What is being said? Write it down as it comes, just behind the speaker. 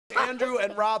Andrew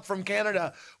and Rob from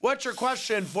Canada. What's your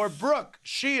question for Brooke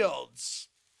Shields?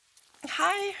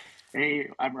 Hi. Hey,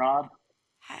 I'm Rob.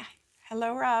 Hi.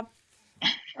 Hello, Rob.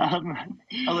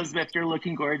 Elizabeth, you're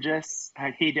looking gorgeous.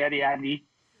 Hey, Daddy Andy.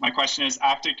 My question is,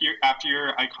 after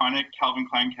your iconic Calvin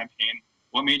Klein campaign,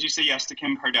 what made you say yes to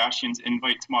Kim Kardashian's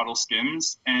invite to model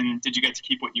SKIMS, and did you get to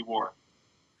keep what you wore?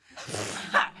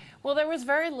 Well, there was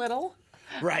very little.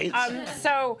 Right.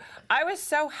 So I was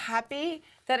so happy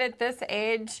that at this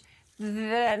age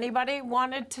that anybody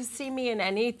wanted to see me in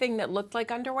anything that looked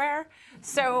like underwear.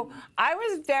 So I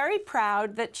was very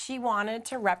proud that she wanted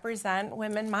to represent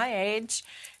women my age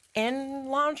in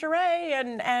lingerie,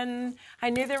 and I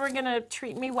knew they were going to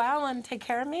treat me well and take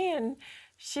care of me, and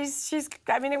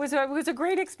I mean, it was a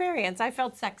great experience. I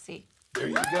felt sexy. There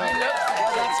you go. Well,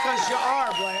 that's because you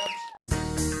are, Blanche.